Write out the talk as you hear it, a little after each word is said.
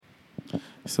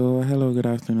So, hello, good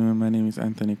afternoon. My name is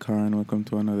Anthony Carr, and welcome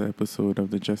to another episode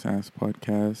of the Just Ask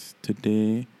podcast.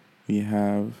 Today, we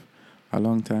have a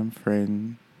longtime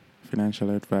friend,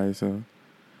 financial advisor,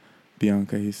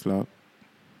 Bianca Hislop.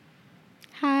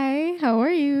 Hi, how are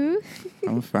you?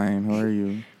 I'm fine. How are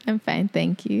you? I'm fine,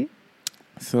 thank you.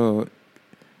 So,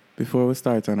 before we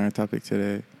start on our topic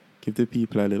today, give the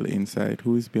people a little insight.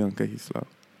 Who is Bianca Hislop?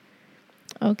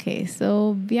 Okay,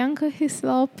 so Bianca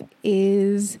Hislop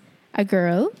is a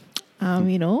girl,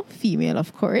 female,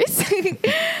 of course.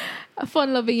 A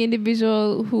fun-loving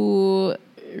individual who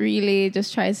really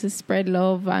just tries to spread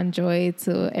love and joy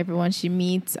to everyone she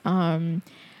meets. A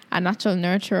natural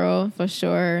nurturer, for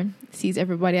sure. Sees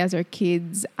everybody as her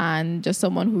kids, and just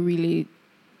someone who really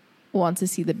wants to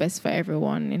see the best for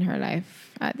everyone in her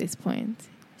life at this point.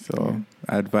 So,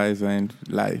 advisor in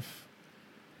life.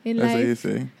 In That's life, what you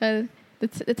say. well,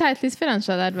 the title is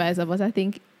financial advisor, but I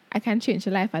think I can change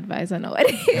to life advisor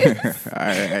nowadays. All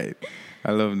right.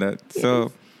 I love that. Yes.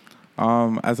 So,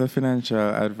 as a financial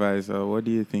advisor, what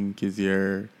do you think is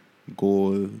your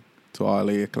goal to all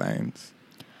of your clients?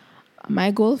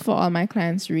 My goal for all my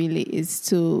clients really is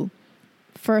to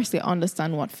firstly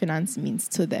understand what finance means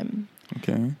to them.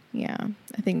 Okay. Yeah,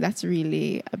 I think that's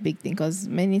really a big thing because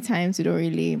many times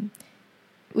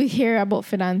we hear about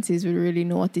finances, we really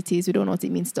know what it is, we don't know what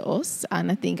it means to us. And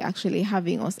I think actually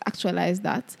having us actualize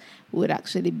that would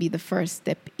actually be the first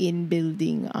step in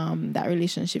building that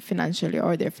relationship financially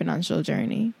or their financial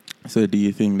journey. So, do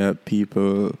you think that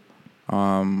people,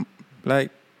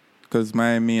 because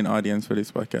my main audience for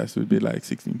this podcast would be like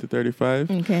 16 to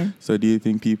 35. Okay. So, do you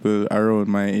think people around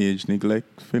my age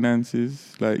neglect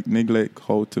finances, like neglect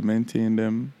how to maintain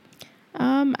them?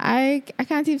 I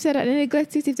can't even say that they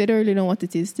neglect it if they don't really know what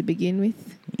it is to begin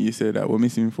with. You said that we're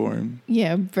misinformed.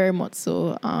 Yeah, very much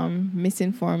so.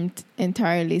 Misinformed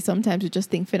entirely. Sometimes we just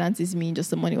think finances mean just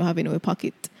the money we have in our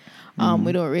pocket.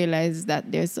 We don't realize that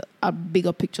there's a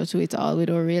bigger picture to it all. We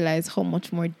don't realize how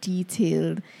much more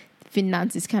detailed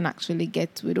finances can actually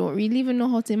get. We don't really even know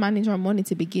how to manage our money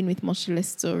to begin with, much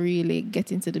less to really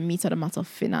get into the meat of the matter of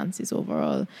finances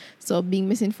overall. So being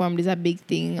misinformed is a big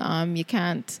thing. You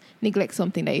can't neglect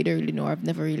something that you don't really know or have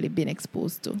never really been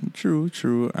exposed to.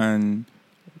 True. And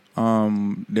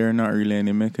there are not really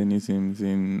any mechanisms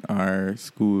in our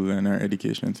school and our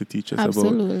education to teach us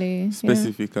Absolutely. about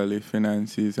specifically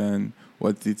finances and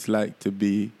what it's like to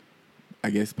be, I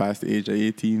guess, past the age of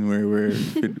 18, where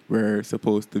we're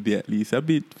supposed to be at least a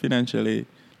bit financially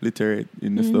literate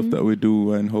in the stuff that we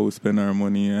do and how we spend our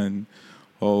money and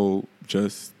how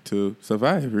just to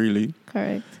survive, really.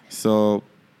 Correct. So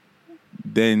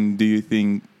then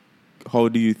how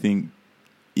do you think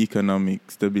economic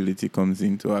stability comes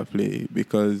into our play?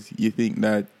 Because you think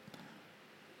that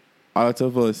a lot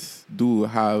of us do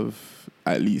have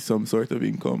at least some sort of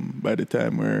income by the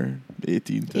time we're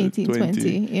 18 to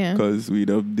 20. Yeah. Because we'd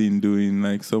have been doing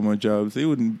like summer jobs. It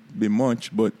wouldn't be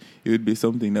much, but it would be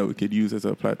something that we could use as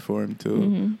a platform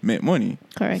to make money.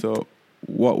 Correct. So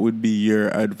what would be your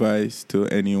advice to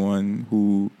anyone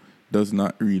who does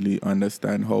not really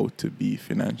understand how to be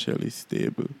financially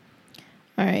stable?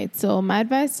 All right. So my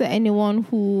advice to anyone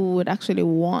who would actually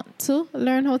want to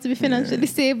learn how to be financially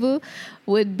stable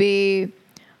would be,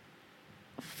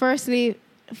 firstly,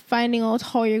 finding out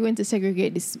how you're going to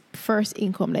segregate this first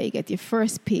income that you get, your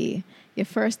first pay, your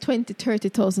first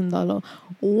 $20,000-$30,000.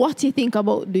 What do you think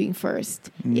about doing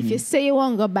first? If you say you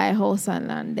want to go buy a house and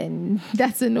land, then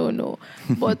that's a no-no.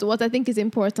 But what I think is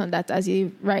important, that, as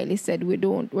you rightly said,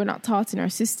 we're not taught in our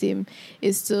system,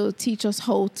 is to teach us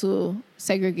how to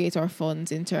segregate our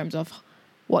funds in terms of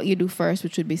what you do first,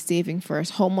 which would be saving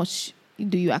first. How much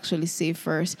do you actually save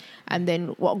first? And then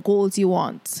what goals you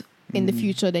want in the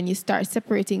future. Then you start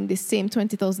separating the same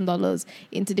 $20,000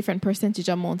 into different percentage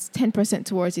amounts, 10%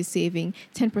 towards his saving,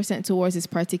 10% towards his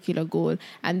particular goal.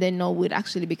 And then now we'd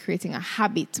actually be creating a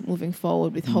habit moving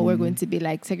forward with how we're going to be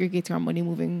like segregating our money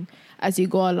moving as you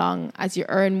go along. As you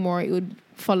earn more, it would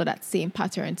follow that same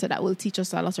pattern. So that will teach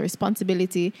us a lot of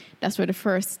responsibility. That's where the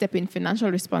first step in financial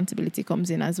responsibility comes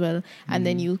in as well. And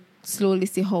then you slowly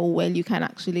see how well you can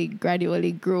actually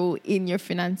gradually grow in your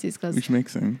finances. Which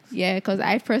makes sense. Yeah, because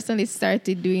I personally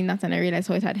started doing that and I realized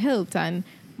how it had helped. And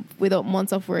without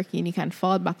months of working, you can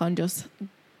fall back on just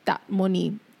that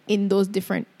money in those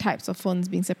different types of funds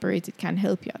being separated can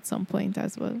help you at some point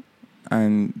as well.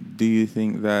 And do you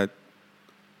think that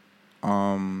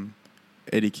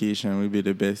education will be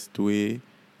the best way?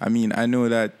 I mean, I know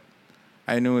that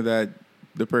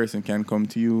the person can come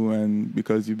to you, and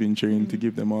because you've been trained to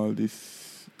give them all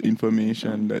this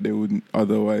information that they wouldn't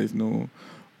otherwise know.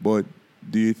 But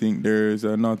do you think there's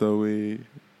another way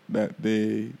that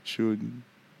they should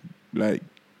like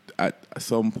at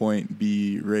some point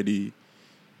be ready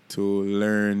to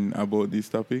learn about this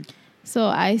topic? So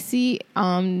I see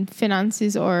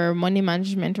finances or money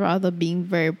management rather being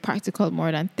very practical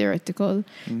more than theoretical.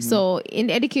 So in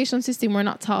the education system, we're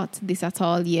not taught this at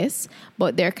all, yes,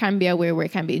 but there can be a way where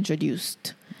it can be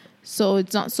introduced. So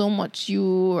it's not so much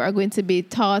you are going to be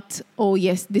taught, oh,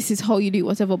 yes, this is how you do it,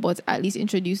 whatever, but at least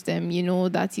introduce them. You know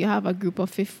that you have a group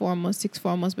of fifth formers, sixth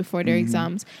formers before their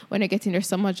exams. When they're getting their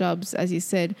summer jobs, as you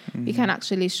said, you can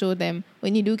actually show them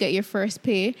when you do get your first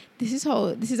pay, this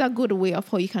is a good way of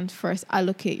how you can first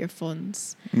allocate your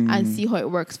funds and see how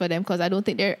it works for them. Because I don't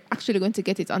think they're actually going to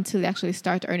get it until they actually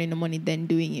start earning the money, then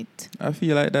doing it. I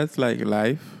feel like that's like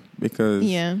life because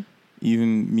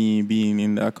even me being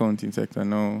in the accounting sector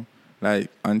now,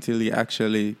 like until you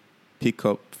actually pick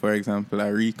up, for example,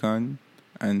 a recon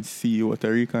and see what a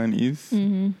recon is,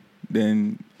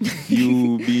 then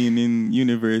you being in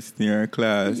university or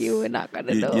class, you're not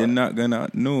gonna know. You're not gonna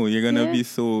know. You're gonna be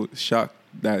so shocked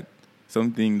that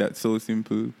something that's so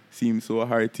simple seems so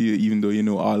hard to you, even though you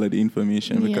know all of the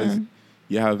information because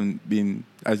you haven't been,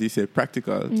 as you said,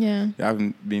 practical. You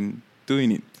haven't been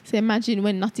doing it. So imagine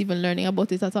when not even learning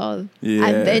about it at all and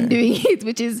then doing it,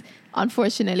 which is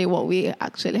unfortunately what we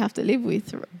actually have to live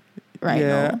with right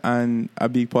now. Yeah, and a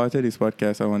big part of this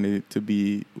podcast, I wanted it to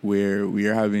be where we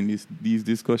are having these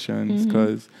discussions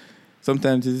because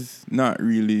sometimes it's not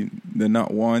really the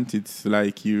not want. It's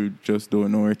like you just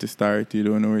don't know where to start. You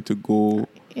don't know where to go.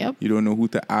 You don't know who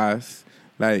to ask.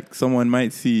 Like someone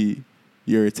might see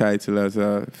your title as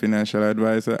a financial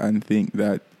advisor and think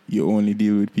that you only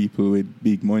deal with people with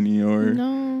big money or,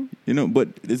 but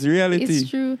it's reality. It's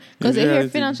true. Because they hear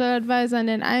financial advisor and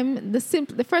then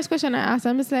the first question I ask,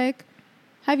 I'm just like,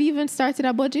 have you even started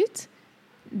a budget?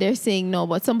 They're saying no,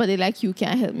 but somebody like you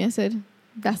can't help me. I said,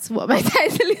 that's what my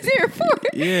title is here for.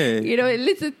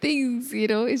 Little things,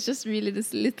 it's just really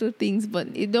just little things,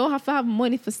 but you don't have to have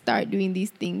money to start doing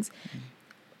these things.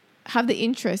 Have the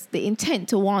interest, the intent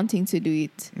to wanting to do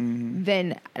it.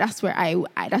 Then that's where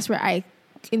I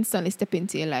instantly step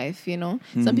into your life,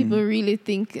 Some people really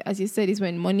think, as you said, is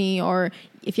when money or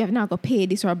if you have not got pay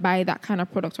this or buy that kind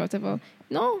of product or whatever.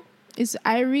 No,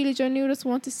 I really genuinely just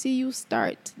want to see you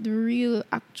start the real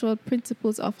actual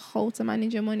principles of how to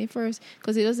manage your money first,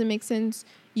 because it doesn't make sense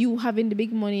you having the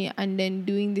big money and then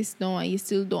doing this now and you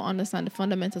still don't understand the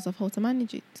fundamentals of how to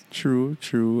manage it.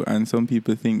 True. And some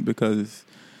people think because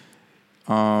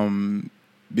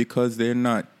they're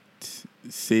not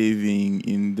saving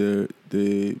in the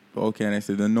how can I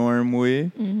say the norm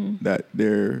way, that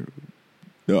the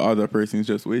other person is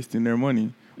just wasting their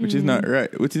money, which is not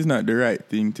right, which is not the right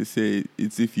thing to say.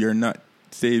 It's if you're not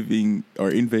saving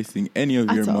or investing any of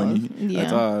your money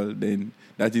at all, then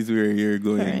that is where you're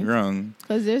going wrong.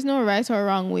 Because there's no right or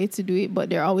wrong way to do it, but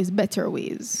there are always better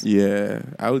ways. Yeah,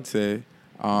 I would say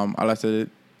a lot of it.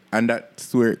 And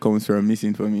that's where it comes from,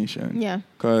 misinformation. Yeah.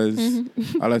 Because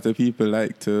a lot of people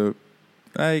like to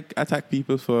attack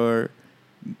people for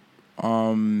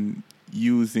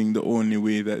using the only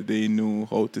way that they know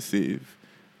how to save.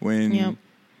 When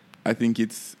I think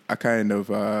it's a kind of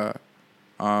a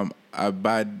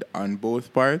bad on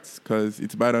both parts, because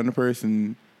it's bad on the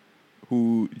person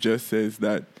who just says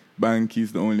that bank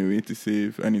is the only way to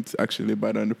save, and it's actually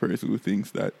bad on the person who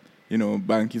thinks that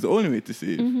bank is the only way to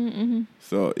save.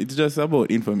 So it's just about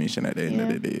information at the end of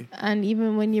the day. And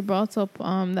even when you brought up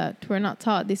that we're not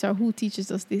taught this or who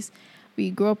teaches us this, we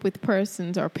grow up with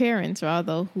persons or parents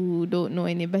rather who don't know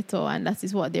any better, and that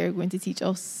is what they're going to teach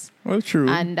us. Well, true.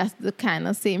 And that's the kind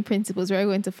of same principles we're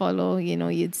going to follow.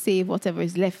 You'd save whatever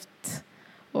is left,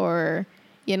 or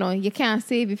you can't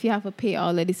save if you have to pay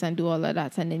all of this and do all of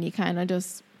that, and then you kind of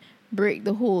just break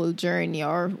the whole journey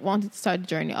or wanted to start the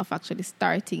journey of actually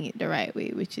starting it the right way,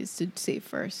 which is to save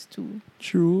first too.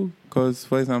 True, because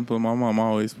for example, my mom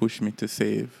always pushed me to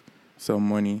save some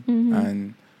money,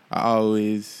 and I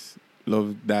always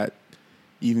love that.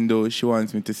 Even though she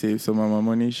wants me to save some of my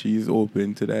money, she's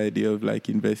open to the idea of like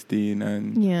investing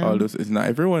and all those. It's not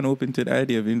everyone open to the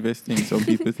idea of investing. Some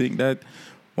people think that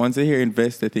once they hear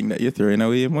invest, they think that you're throwing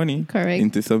away your money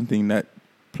into something that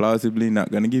plausibly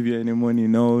not going to give you any money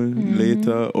now,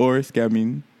 later, or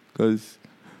scamming, because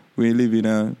we live in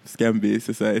a scam-based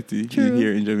society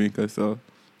here in Jamaica, so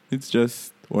it's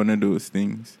just one of those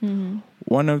things.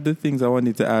 One of the things I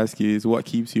wanted to ask you is what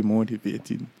keeps you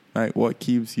motivated? Like, what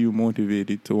keeps you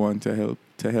motivated to want to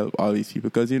help all these people?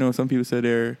 Because, some people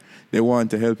say they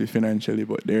want to help you financially,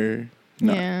 but they're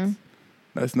not. Yeah.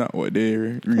 That's not what they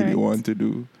really want to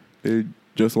do. They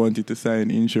just wanted to sign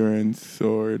insurance,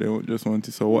 or they just want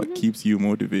to. So what keeps you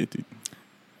motivated?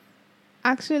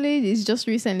 Actually, it's just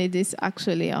recently this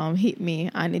actually hit me,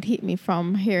 and it hit me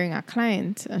from hearing a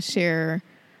client share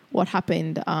what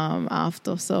happened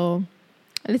after. So,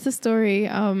 a little story.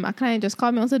 A client just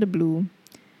called me out of the blue.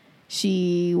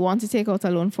 She wants to take out a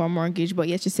loan for a mortgage, but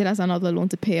yet she still has another loan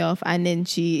to pay off, and then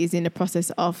she is in the process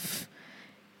of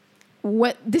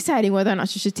deciding whether or not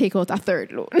she should take out a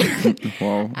third loan.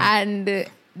 Wow. And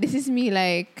this is me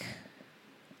like,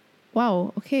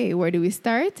 wow, okay, where do we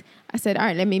start? I said, all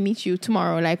right, let me meet you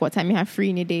tomorrow. Like, what time you have free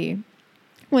in a day?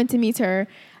 Went to meet her,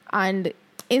 and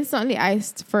instantly I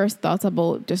first thought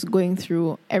about just going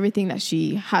through everything that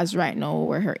she has right now,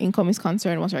 where her income is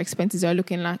concerned, what her expenses are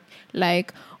looking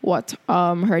like what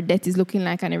her debt is looking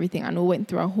like, and everything. And we went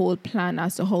through a whole plan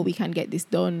as to how we can get this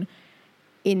done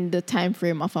in the time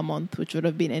frame of a month, which would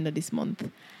have been end of this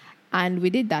month. And we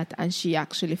did that, and she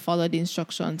actually followed the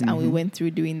instructions, and we went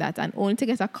through doing that, and only to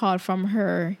get a call from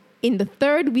her in the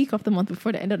third week of the month,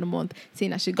 before the end of the month, saying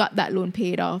that she got that loan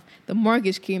paid off, the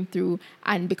mortgage came through,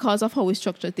 and because of how we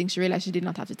structured things, she realized she did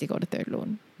not have to take out the third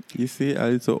loan. You see, a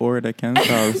little order can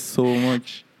solve so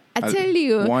much. I tell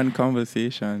you. One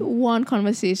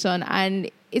conversation.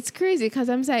 And it's crazy because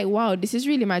I'm like, wow, this is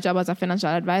really my job as a financial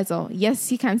advisor. Yes,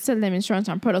 he can sell them insurance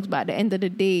and products, but at the end of the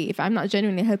day, if I'm not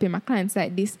genuinely helping my clients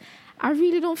like this, I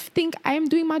really don't think I am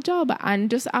doing my job.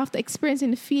 And just after experiencing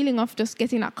the feeling of just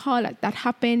getting that call that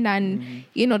happened, and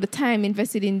the time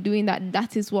invested in doing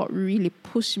that is what really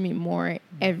pushed me more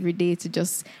every day to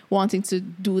just wanting to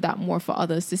do that more for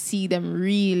others, to see them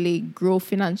really grow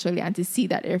financially, and to see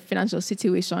that their financial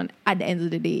situation at the end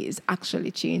of the day is actually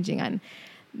changing. And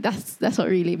that's what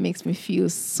really makes me feel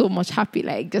so much happy.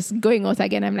 Like, just going out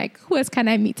again, I'm like, who else can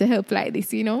I meet to help like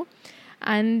this,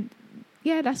 And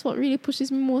yeah, that's what really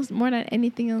pushes me more than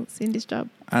anything else in this job.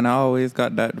 And I always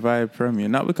got that vibe from you.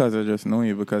 Not because I just know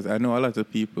you, because I know a lot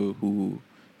of people who,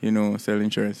 sell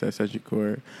insurance at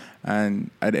Sagicor.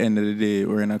 And at the end of the day,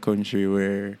 we're in a country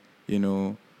where,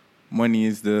 money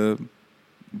is the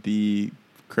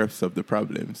crux of the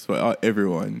problems for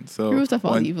everyone. So root of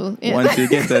all evil. Yeah. Once you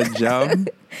get that job,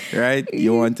 right,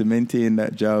 you want to maintain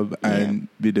that job and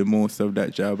be the most of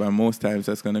that job. And most times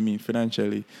that's going to mean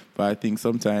financially. But I think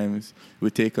sometimes we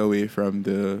take away from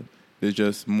the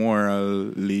just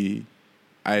morally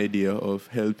idea of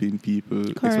helping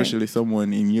people, Correct. Especially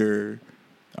someone in your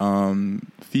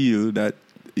field that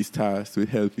is tasked with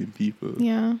helping people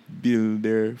build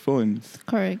their funds.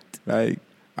 Correct. Like,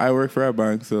 I work for a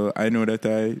bank, so I know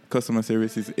that customer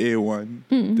service is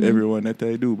A1 to everyone that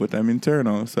I do, but I'm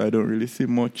internal, so I don't really see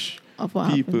much of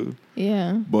what people. Happened.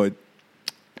 Yeah. But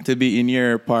to be in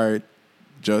your part,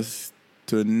 just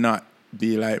to not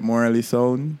be like morally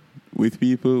sound with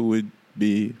people would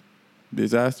be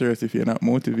disastrous if you're not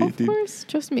motivated. Of course,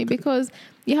 trust me, because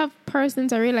you have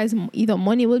persons I realize either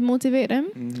money would motivate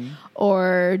them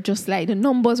or just like the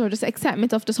numbers or just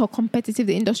excitement of just how competitive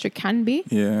the industry can be.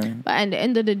 Yeah. But at the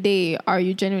end of the day, are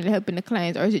you genuinely helping the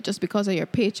client, or is it just because of your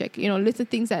paycheck? Little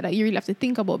things that you really have to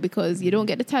think about, because you don't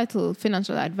get the title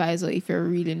financial advisor if you're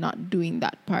really not doing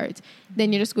that part.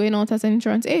 Then you're just going out as an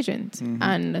insurance agent.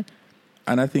 And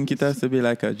I think it has to be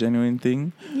like a genuine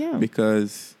thing. Yeah.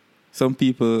 Because some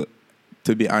people,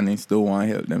 to be honest, don't want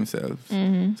to help themselves.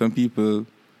 Some people,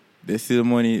 they steal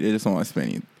money, they just want to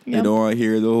spend it. Yep. They don't want to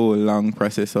hear the whole long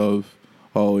process of,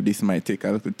 this might take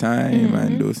a little time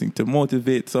and those things. To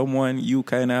motivate someone, you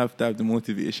kind of have to have the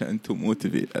motivation to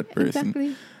motivate that person.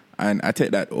 Exactly. And I take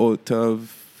that out of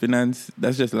finance.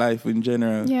 That's just life in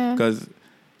general. Yeah. Because,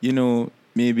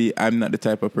 maybe I'm not the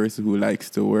type of person who likes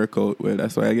to work out. Well,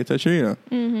 that's why I get a trainer.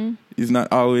 It's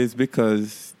not always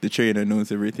because the trainer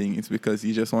knows everything. It's because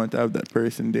you just want to have that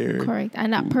person there. Correct.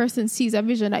 And that person sees a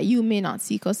vision that you may not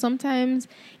see. Because sometimes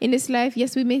in this life,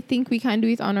 yes, we may think we can do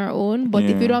it on our own. But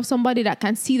if we don't have somebody that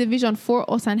can see the vision for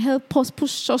us and help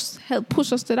push us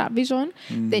to that vision,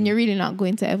 then you're really not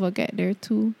going to ever get there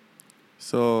too.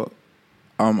 So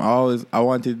I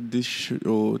wanted this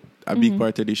show, a big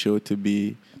part of the show, to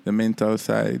be the mental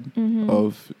side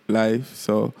of life.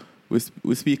 So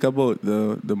we speak about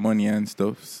the money and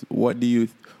stuff.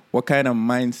 What kind of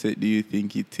mindset do you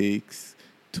think it takes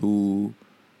to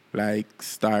like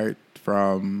start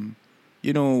from,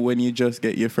 when you just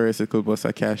get your first little bus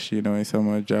of cash, a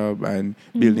summer job, and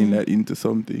building that into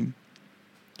something?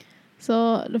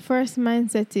 So the first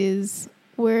mindset is,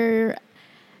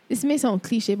 this may sound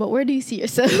cliche, but where do you see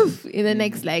yourself in the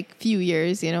next few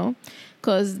years,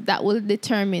 Because that will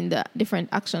determine the different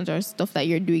actions or stuff that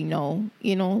you're doing now,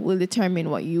 will determine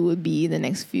what you will be in the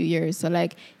next few years. So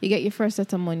you get your first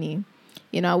set of money.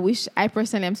 I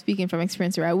personally am speaking from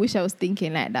experience where I wish I was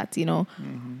thinking like that,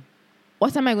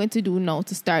 what am I going to do now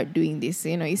to start doing this?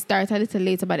 You know, you start a little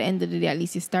later, but at the end of the day, at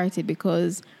least you started,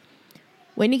 because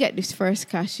when you get this first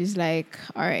cash, it's like,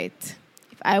 all right,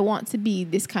 if I want to be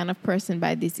this kind of person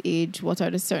by this age, what are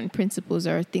the certain principles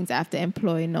or things I have to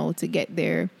employ now to get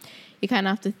there? You kind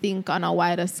of have to think on a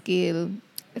wider scale,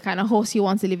 the kind of house you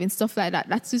want to live in, stuff like that.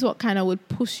 That's just what kind of would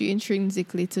push you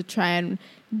intrinsically to try and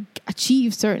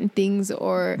achieve certain things,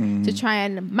 or to try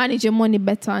and manage your money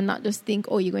better and not just think,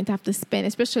 oh, you're going to have to spend,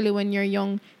 especially when you're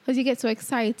young, because you get so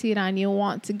excited and you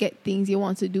want to get things, you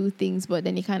want to do things, but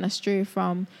then you kind of stray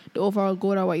from the overall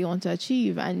goal or what you want to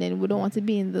achieve. And then we don't want to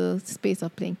be in the space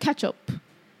of playing catch up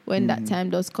when that time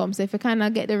does come. So if we kind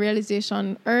of get the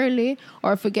realization early,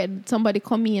 or if we get somebody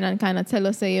come in and kind of tell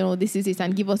us, say, you know, this is it,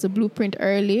 and give us a blueprint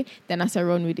early, then that's a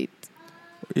run with it.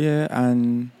 Yeah,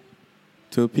 and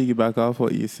to piggyback off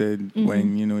what you said,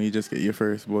 when, you know, you just get your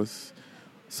first bus,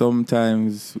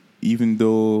 sometimes, even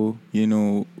though, you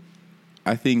know,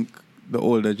 I think the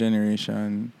older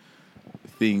generation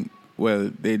think,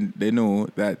 well, they know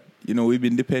that, you know, we've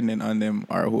been dependent on them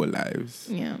our whole lives.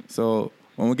 Yeah. So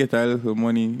when we get a little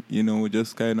money, you know, we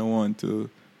just kind of want to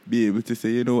be able to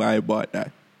say, you know, I bought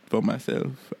that for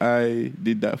myself. I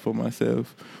did that for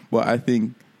myself. But I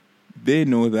think they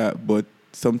know that, but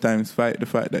sometimes fight the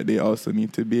fact that they also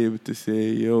need to be able to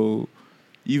say, yo,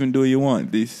 even though you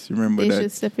want this, remember they that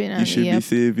should step in you and, should be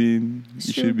saving,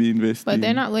 you should be investing. But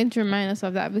they're not going to remind us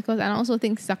of that, because I also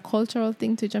think it's a cultural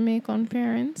thing to Jamaican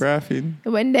parents. Raffing.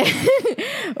 When they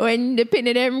when the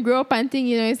penny them grow up and think,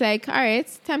 you know, it's like, all right,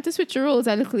 it's time to switch the roles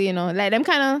a little, you know, like them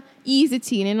kind of ease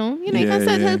it in, you know, you can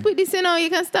start help with this, you know, you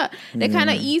can start, they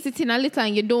kind of ease it in a little,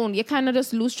 and you kind of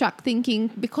just lose track thinking,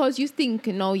 because you think,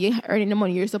 you know, you're earning the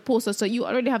money, you're supposed to, so you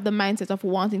already have the mindset of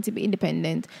wanting to be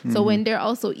independent. So when they're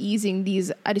also easing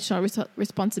these additional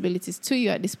responsibilities to you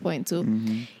at this point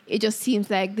too, it just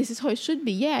seems like this is how it should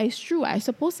be. Yeah, it's true. I'm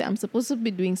supposed to be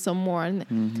doing some more.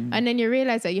 And then you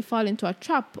realize that you fall into a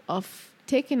trap of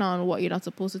taking on what you're not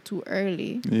supposed to do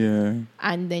early. Yeah.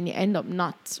 And then you end up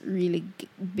not really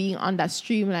being on that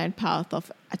streamlined path of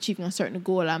achieving a certain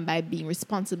goal, and by being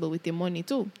responsible with your money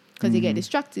too. Because you get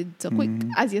distracted so quick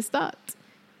as you start,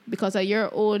 because of your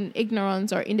own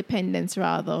ignorance or independence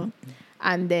rather.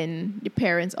 And then your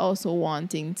parents also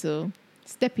wanting to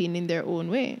step in their own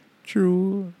way.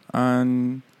 True.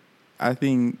 And I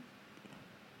think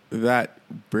that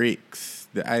breaks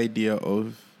the idea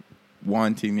of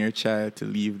wanting your child to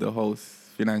leave the house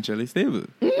financially stable.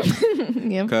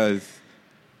 Yeah. Because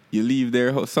you leave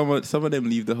their house, some of them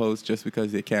leave the house just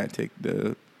because they can't take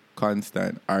the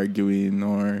constant arguing,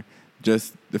 or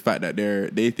just the fact that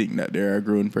they think that they're a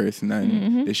grown person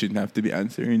and they shouldn't have to be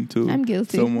answering to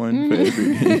someone for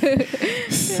everything.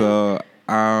 So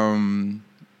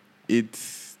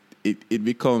it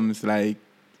becomes like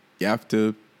you have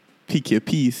to pick your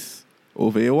piece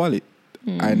over your wallet.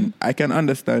 And I can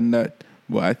understand that,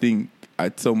 but I think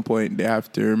at some point they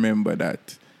have to remember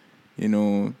that, you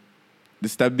know, the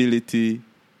stability,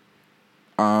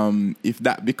 if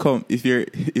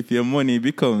your money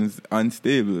becomes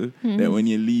unstable, then when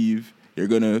you leave, you're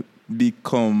gonna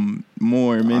become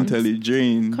more mentally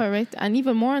drained. Correct. And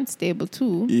even more unstable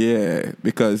too. Yeah,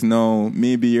 because now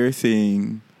maybe you're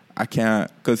saying I can't,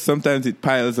 because sometimes it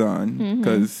piles on,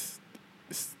 because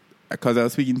I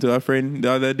was speaking to a friend the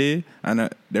other day, and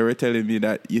they were telling me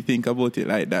that you think about it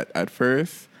like that at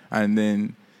first, and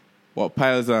then what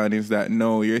piles on is that,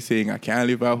 no, you're saying I can't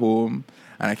live at home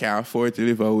and I can't afford to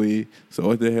live away, so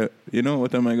what the hell, you know,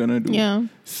 what am I going to do? Yeah.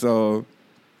 So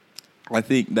I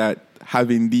think that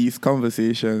having these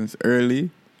conversations early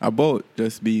about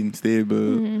just being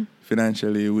stable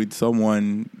financially with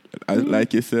someone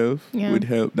like yourself would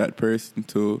help that person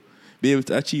to be able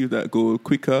to achieve that goal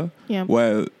quicker,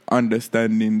 while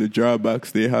understanding the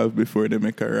drawbacks they have before they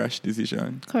make a rash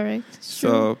decision. Correct.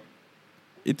 So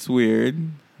it's weird,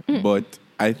 but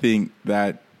I think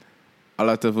that a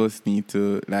lot of us need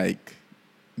to like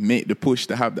make the push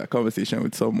to have that conversation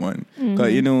with someone.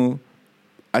 Because, you know,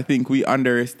 I think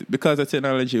because of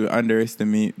technology, we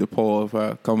underestimate the power of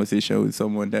a conversation with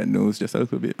someone that knows just a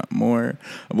little bit more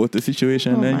about the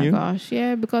situation than you. Oh my gosh,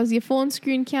 yeah, because your phone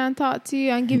screen can't talk to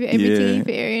you and give you everything you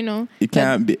hear, you know. It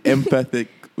can't be empathic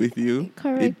with you.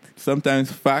 Correct.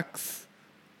 Sometimes facts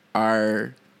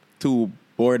are too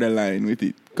borderline with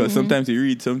it. Because sometimes you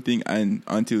read something and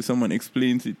until someone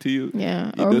explains it to you,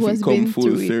 it doesn't come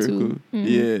full circle.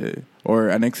 Yeah. Or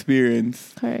an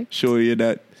experience show you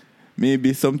that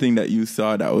maybe something that you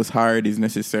saw that was hard is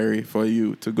necessary for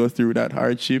you to go through that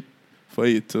hardship, for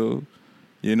you to,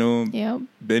 you know,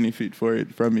 benefit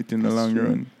from it in the long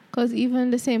run. Because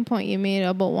even the same point you made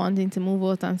about wanting to move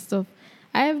out and stuff,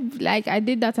 I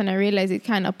did that and I realized it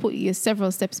kind of put you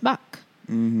several steps back.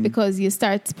 Mm-hmm. Because you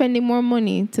start spending more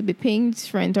money to be paying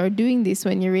rent or doing this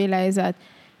when you realize that,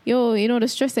 the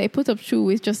stress that I put up through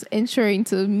with just ensuring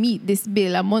to meet this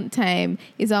bill a month time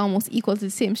is almost equal to the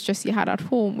same stress you had at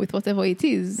home with whatever it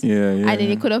is. Yeah. And then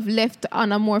you could have left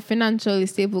on a more financially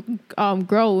stable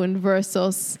ground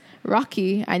versus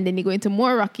rocky, and then you go into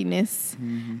more rockiness,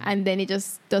 and then it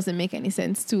just doesn't make any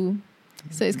sense too.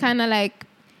 So it's kind of like,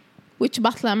 which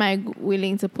battle am I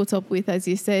willing to put up with, as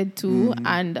you said, too?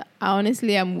 And I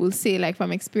honestly, will say, like,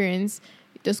 from experience,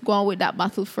 just go on with that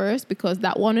battle first, because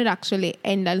that one would actually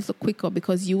end a little quicker,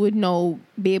 because you would now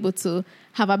be able to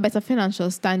have a better financial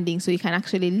standing, so you can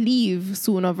actually leave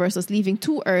sooner versus leaving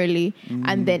too early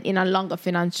and then in a longer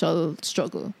financial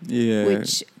struggle. Yeah.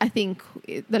 Which I think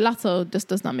the latter just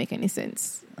does not make any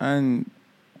sense. And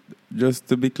just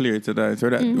to be clear to that, so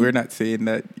that we're not saying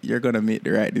that you're going to make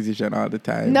the right decision all the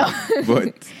time. No.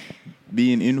 But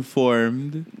being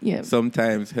informed Yeah.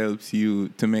 sometimes helps you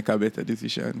to make a better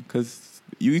decision. Because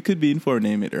you could be informed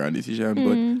and make the wrong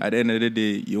decision, but at the end of the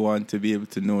day, you want to be able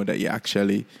to know that you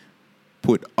actually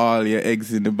put all your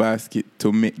eggs in the basket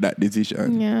to make that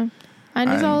decision. Yeah. And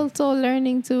it's also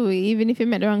learning too. Even if you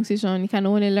make the wrong decision, you can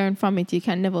only learn from it. You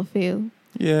can never fail.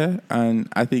 Yeah, and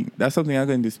I think that's something I'm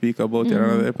going to speak about in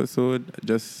another episode.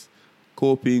 Just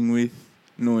coping with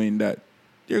knowing that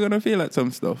you're going to fail at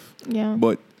some stuff. Yeah.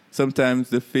 But sometimes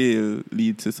the fail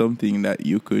leads to something that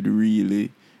you could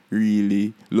really,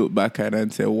 really look back at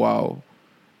and say, wow,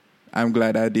 I'm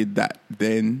glad I did that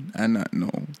then and not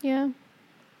now. Yeah.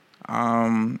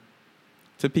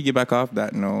 To piggyback off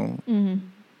that now,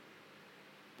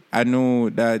 I know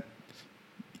that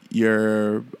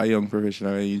you're a young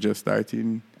professional and you're just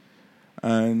starting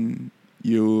and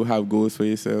you have goals for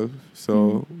yourself.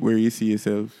 So where you see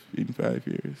yourself in 5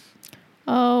 years?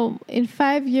 In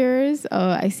 5 years,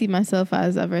 I see myself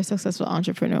as a very successful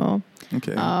entrepreneur.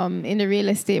 Okay. In the real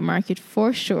estate market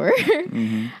for sure.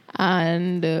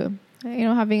 And,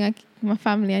 having my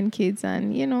family and kids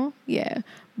and, yeah.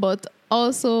 But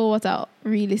also what I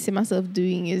really see myself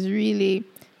doing is really,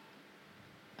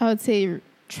 I would say,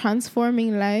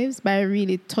 transforming lives by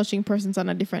really touching persons on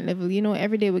a different level.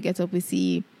 Every day we get up, we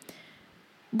see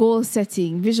goal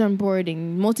setting, vision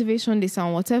boarding, motivation, this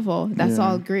and whatever. That's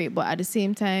all great. But at the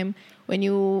same time, when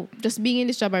you just being in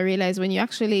this job, I realize when you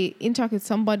actually interact with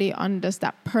somebody on just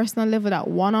that personal level, that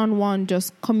one-on-one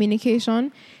just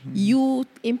communication, you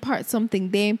impart something,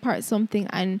 they impart something,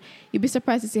 and you'd be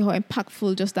surprised to see how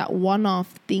impactful just that one-off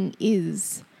thing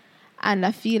is. And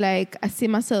I feel like I see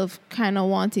myself kind of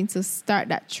wanting to start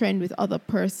that trend with other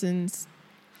persons,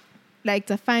 like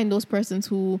to find those persons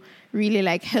who really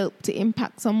like help to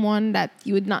impact someone that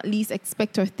you would not least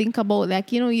expect or think about.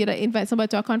 Like, you'd invite somebody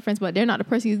to a conference, but they're not the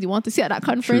person you want to see at that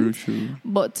conference. True.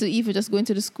 But to even just go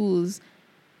into the schools,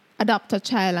 adopt a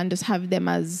child and just have them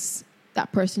as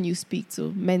that person you speak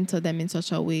to, mentor them in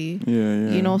such a way.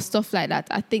 Yeah. Stuff like that.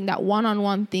 I think that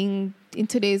one-on-one thing in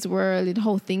today's world, in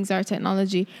how things are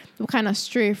technology, we kind of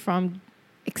stray from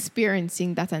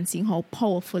experiencing that and seeing how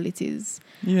powerful it is.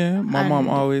 Yeah, my mom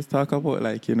always talk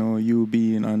about you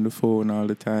being on the phone all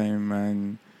the time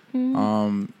and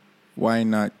why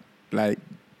not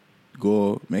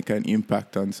go make an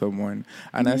impact on someone.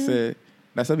 And I say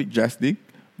that's a bit drastic,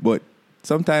 but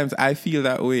sometimes I feel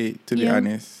that way, to be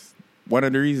honest. One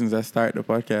of the reasons I start the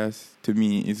podcast, to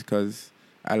me, is because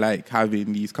I like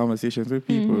having these conversations with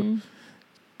people.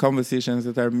 Conversations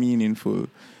that are meaningful.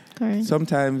 Correct.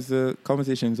 Sometimes the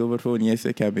conversations over the phone, yes,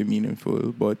 they can be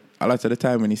meaningful, but a lot of the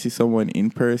time when you see someone in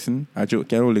person, a joke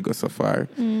can only go so far.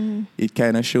 It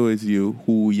kind of shows you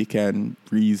who you can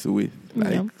reason with,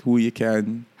 who you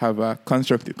can have a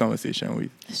constructive conversation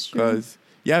with. Because,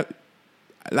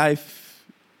 life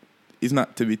is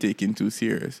not to be taken too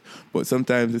serious, but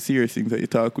sometimes the serious things that you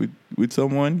talk with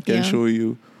someone can show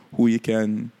you who you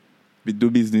can do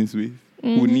business with,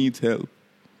 who needs help.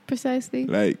 Precisely.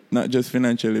 Not just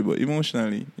financially, but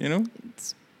emotionally,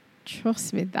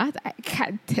 Trust me, that I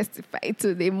can testify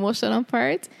to the emotional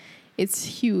part. It's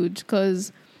huge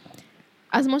because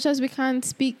as much as we can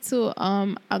speak to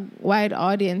a wide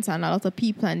audience and a lot of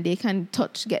people and they can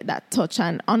get that touch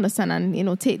and understand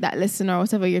and, take that lesson or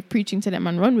whatever you're preaching to them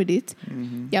and run with it,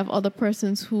 you have other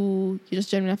persons who you just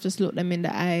generally have to just look them in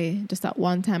the eye just at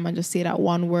one time and just say that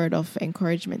one word of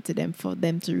encouragement to them for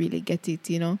them to really get it,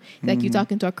 Like you're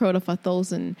talking to a crowd of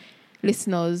 1,000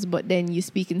 listeners, but then you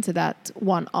speak into that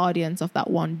one audience of that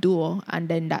one duo, and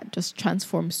then that just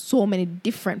transforms so many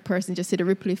different persons. Just see the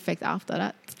ripple effect after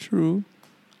that. True.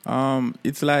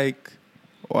 It's like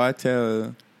what I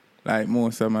tell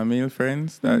most of my male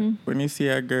friends, that when you see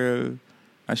a girl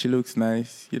and she looks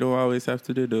nice. You don't always have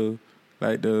to do the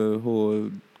whole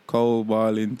cow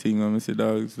balling thing on Mr.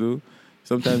 Dogs do.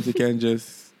 Sometimes you can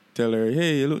just tell her,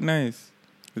 hey, you look nice.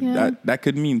 Yeah. That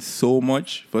could mean so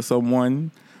much for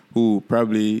someone who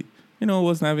probably,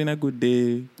 wasn't having a good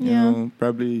day,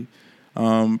 probably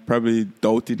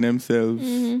doubting themselves,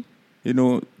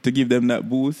 to give them that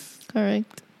boost.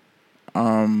 Correct.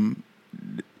 Some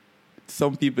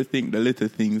people think the little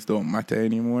things don't matter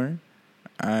anymore,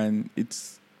 and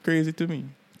it's crazy to me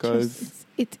because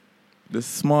the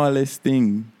smallest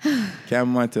thing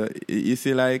can matter. You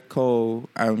see, like how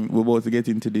we're about to get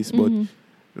into this, but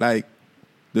like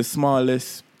the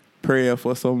smallest prayer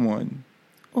for someone.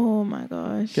 Oh my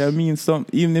gosh! Can mean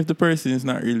even if the person is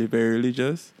not really very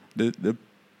religious.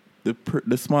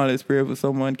 The smallest prayer for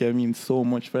someone can mean so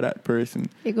much for that person.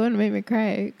 You're going to make me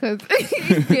cry because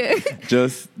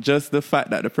just the fact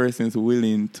that the person is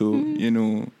willing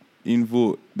to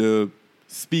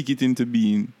speak it into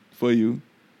being for you,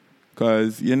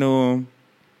 because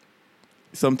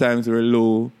sometimes we're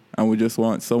low and we just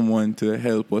want someone to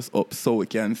help us up so we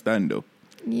can stand up.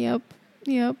 Yep.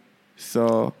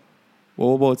 So what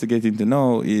we're about to get into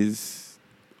now is,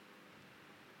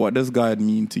 what does God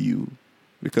mean to you?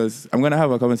 Because I'm going to have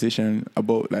a conversation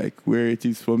about like where it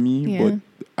is for me,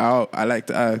 but I like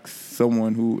to ask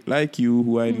someone who, like you,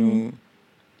 who I know,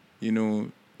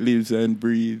 lives and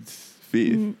breathes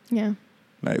faith. Yeah.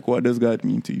 Like, what does God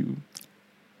mean to you?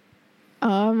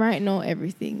 Right now,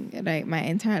 everything, like my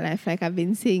entire life, like I've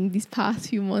been saying these past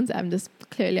few months, I'm just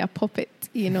clearly a puppet,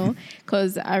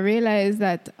 because I realized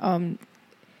that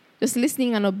just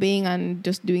listening and obeying and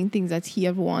just doing things that he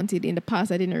ever wanted in the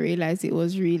past, I didn't realize it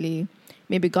was really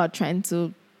maybe God trying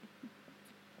to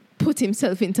put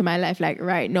himself into my life, like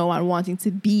right now, and wanting to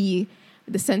be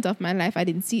the center of my life. I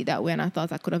didn't see it that way, and I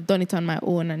thought I could have done it on my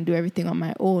own and do everything on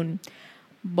my own.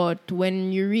 But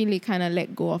when you really kind of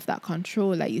let go of that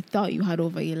control that you thought you had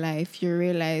over your life, you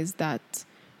realize that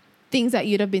things that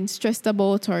you'd have been stressed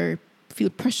about or feel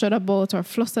pressured about or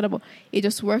flustered about, it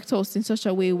just worked out in such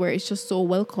a way where it's just so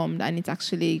welcomed and it's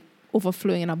actually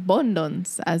overflowing in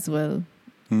abundance as well.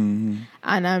 Mm-hmm.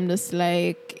 And I'm just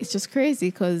like, it's just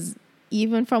crazy because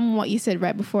even from what you said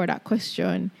right before that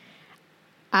question,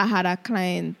 I had a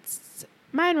client,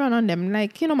 mine run on them,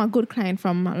 like, my good client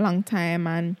from a long time.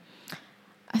 And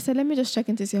I said, let me just check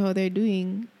in to see how they're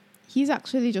doing. He's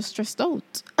actually just stressed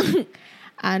out.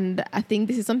 And I think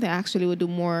this is something I actually would do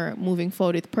more moving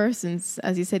forward with persons,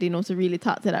 as you said, to really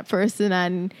talk to that person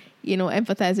and,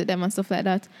 empathize with them and stuff like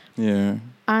that. Yeah.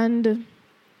 And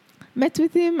met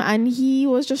with him and he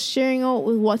was just sharing out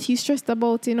with what he's stressed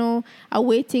about,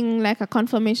 awaiting like a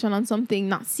confirmation on something,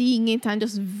 not seeing it and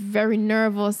just very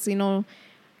nervous,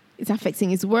 it's affecting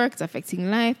his work, it's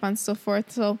affecting life and so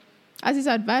forth. So as his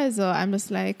advisor, I'm just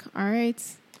like, all right,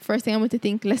 first thing I'm going to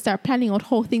think, let's start planning out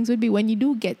how things would be when you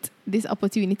do get this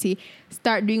opportunity.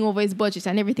 Start doing over his budget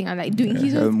and everything. And like doing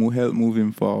help move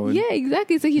him forward. Yeah,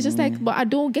 exactly. So he's just like, but I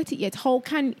don't get it yet. How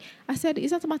can I said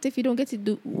it's not a matter if you don't get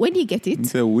it. When you get it, he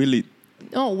said, will it?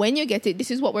 No, when you get it,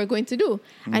 this is what we're going to do.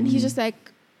 And he's just like,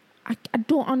 I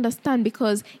don't understand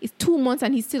because it's 2 months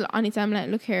and he's still on it. I'm like,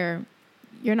 look here,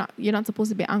 you're not supposed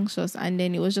to be anxious. And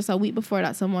then it was just a week before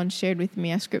that someone shared with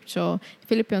me a scripture,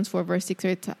 Philippians 4 verse 6,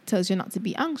 where it tells you not to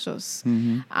be anxious.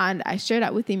 And I shared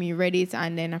that with him. He read it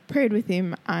and then I prayed with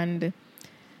him. And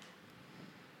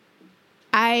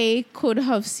I could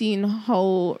have seen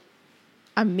how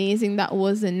amazing that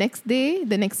was the next day,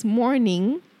 the next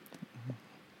morning.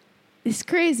 It's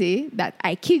crazy that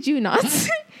I kid you not.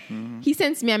 He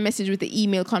sends me a message with the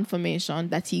email confirmation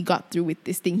that he got through with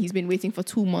this thing he's been waiting for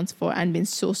 2 months for and been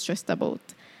so stressed about.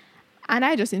 And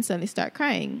I just instantly start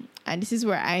crying. And this is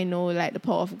where I know like the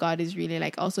power of God is really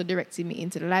like also directing me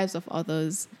into the lives of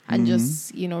others and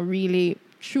just, really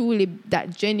truly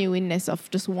that genuineness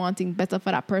of just wanting better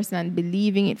for that person and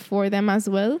believing it for them as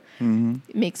well.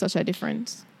 It makes such a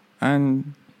difference.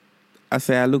 And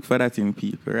I look for that in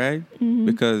people, right?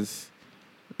 Because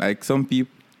like some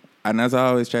people, and as I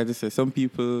always try to say, some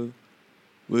people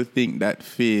will think that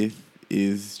faith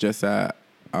is just a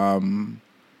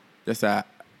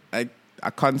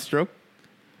construct.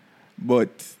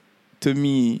 But to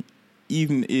me,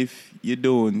 even if you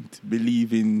don't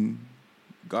believe in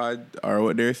God or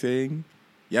what they're saying,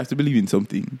 you have to believe in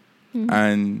something.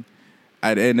 And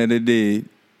at the end of the day,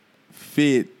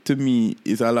 faith to me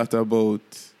is a lot about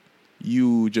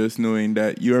you just knowing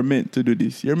that you're meant to do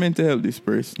this. You're meant to help this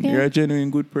person. You're a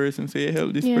genuine good person, so you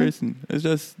help this person. It's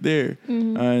just there.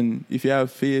 And if you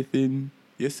have faith in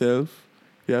yourself,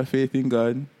 if you have faith in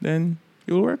God, then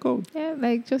it will work out. Yeah,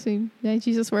 like just like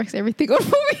Jesus works everything out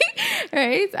for me.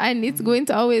 right? And it's going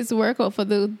to always work out for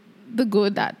the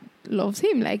good that loves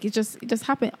him. Like it just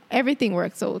happens. Everything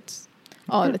works out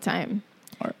all the time.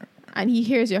 And he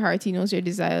hears your heart, he knows your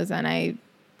desires, and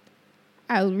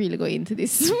I'll really go into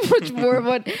this much more,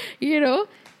 but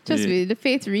trust me, the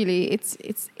faith really it's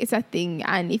a thing.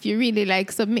 And if you really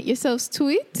like submit yourselves to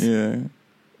it,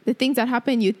 the things that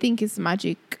happen you think is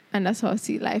magic, and that's how I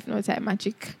see life, no type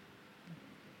magic.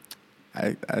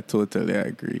 I totally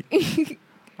agree.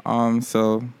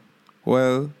 So,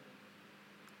 well,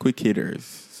 quick hitters.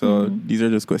 So these are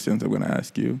just questions I'm going to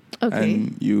ask you. Okay.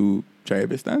 And you try your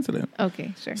best to answer them.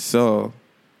 Okay, sure. So,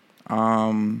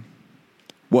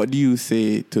 what do you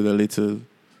say to the little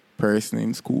person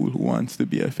in school who wants to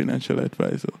be a financial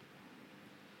advisor?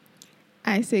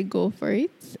 I say go for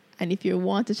it. And if you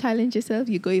want to challenge yourself,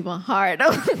 you go even harder.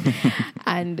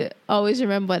 And always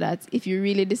remember that if you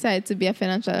really decide to be a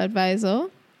financial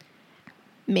advisor,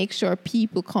 make sure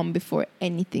people come before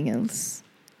anything else.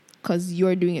 Because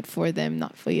you're doing it for them,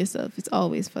 not for yourself. It's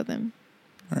always for them.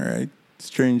 All right.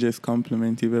 Strangest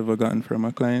compliment you've ever gotten from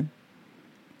a client?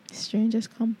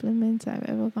 Strangest compliment I've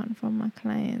ever gotten from a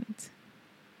client.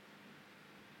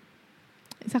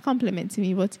 It's a compliment to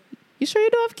me, but you sure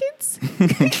you don't have kids?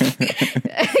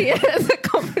 Yeah, that's a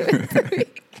compliment to me.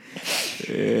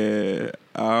 Yeah.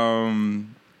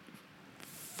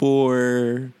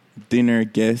 4 dinner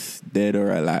guests, dead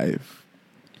or alive.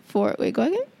 4, wait, go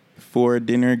again? 4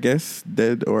 dinner guests,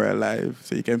 dead or alive.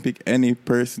 So you can pick any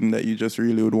person that you just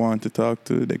really would want to talk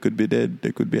to. They could be dead,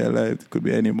 they could be alive, they could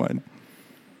be anyone.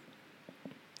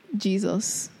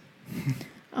 Jesus.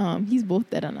 He's both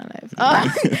dead and alive.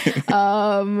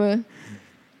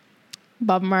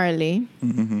 Bob Marley.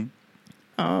 Mm-hmm.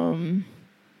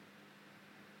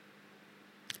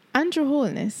 Andrew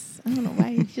Holness. I don't know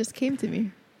why he just came to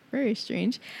me. Very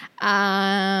strange.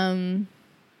 Elon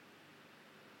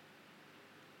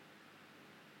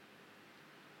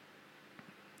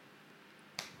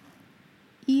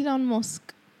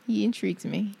Musk. He intrigues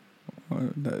me. Well,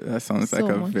 that sounds so like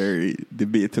a much. Very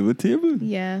debatable table.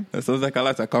 Yeah. That sounds like a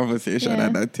lot of conversation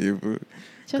at that table.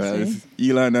 Because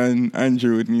Elon and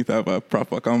Andrew would need to have a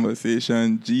proper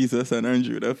conversation. Jesus and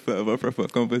Andrew would have a proper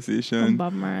conversation.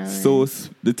 Bob Marley. So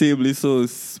the table is so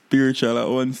spiritual at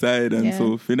one side and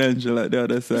so financial at the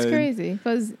other side. It's crazy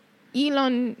because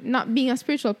Elon, not being a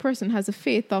spiritual person, has a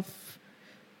faith of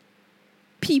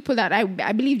people that I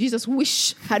believe Jesus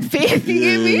wish had faith. You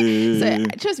get me? So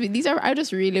trust me, I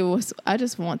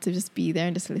just want to just be there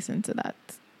and just listen to that.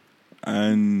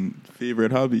 And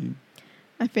favorite hobby?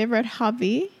 My favorite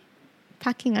hobby,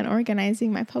 packing and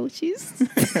organizing my pouches.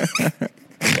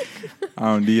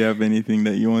 Do you have anything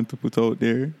that you want to put out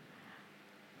there?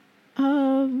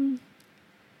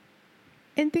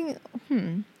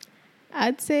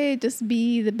 I'd say just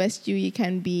be the best you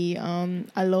can be.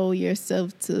 Allow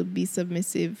yourself to be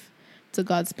submissive to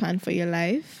God's plan for your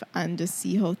life and just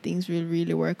see how things will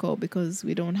really work out, because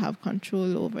we don't have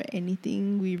control over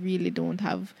anything. We really don't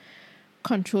have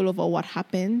control over what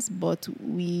happens, but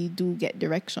we do get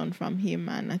direction from him,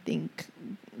 and I think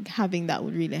having that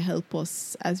would really help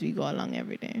us as we go along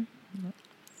every day.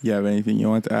 You have anything you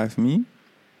want to ask me?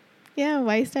 Yeah,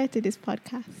 why you started this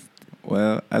podcast?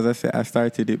 Well, as I said, I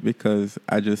started it because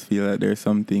I just feel that there's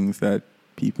some things that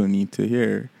people need to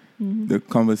hear. Mm-hmm. The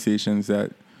conversations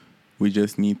that we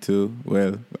just need to,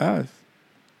 ask.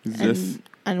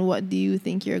 And what do you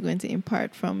think you're going to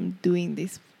impart from doing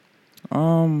this?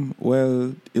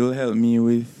 It'll help me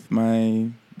with my,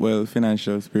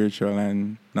 financial, spiritual,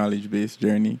 and knowledge-based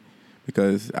journey,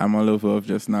 because I'm a lover of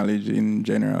just knowledge in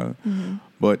general. Mm-hmm.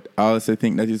 But I also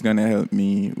think that it's going to help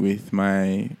me with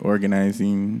my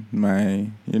organizing, my,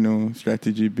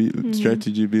 strategy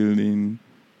building,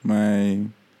 my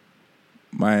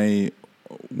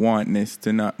wantness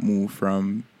to not move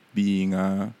from being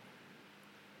a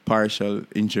partial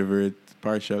introvert,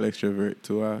 partial extrovert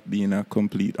to being a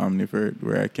complete omnivert,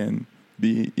 where I can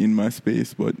be in my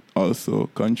space but also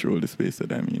control the space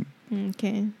that I'm in.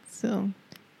 Okay, so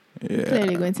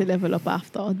clearly going to level up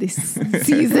after all this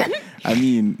season. I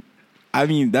mean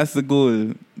that's the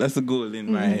goal. That's the goal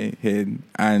in my head.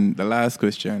 And the last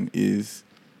question is,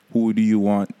 who do you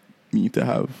want me to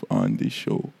have on this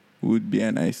show? Who would be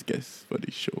a nice guest for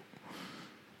this show?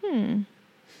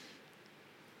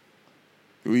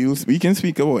 We can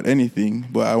speak about anything,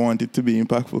 but I want it to be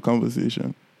impactful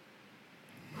conversation.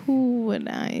 Who would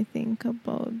I think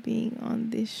about being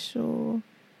on this show?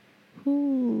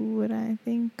 Who would I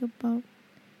think about?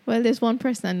 Well, there's one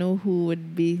person I know who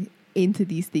would be into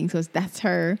these things, because that's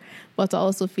her. But I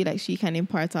also feel like she can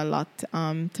impart a lot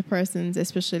to persons,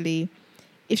 especially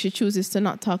if she chooses to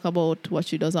not talk about what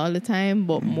she does all the time,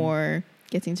 but more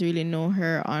getting to really know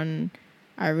her on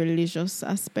a religious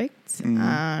aspect.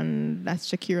 And that's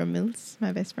Shakira Mills,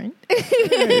 my best friend.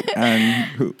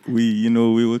 And we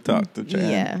will talk to try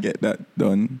and get that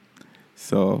done.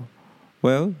 So,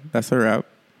 well, that's a wrap.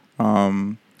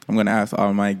 I'm going to ask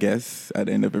all my guests at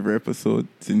the end of every episode,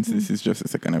 since this is just the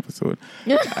second episode,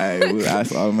 I will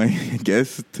ask all my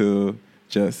guests to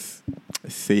just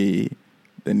say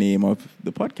the name of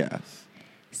the podcast.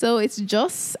 So it's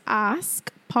Just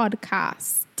Ask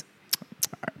Podcast.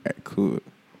 All right, cool.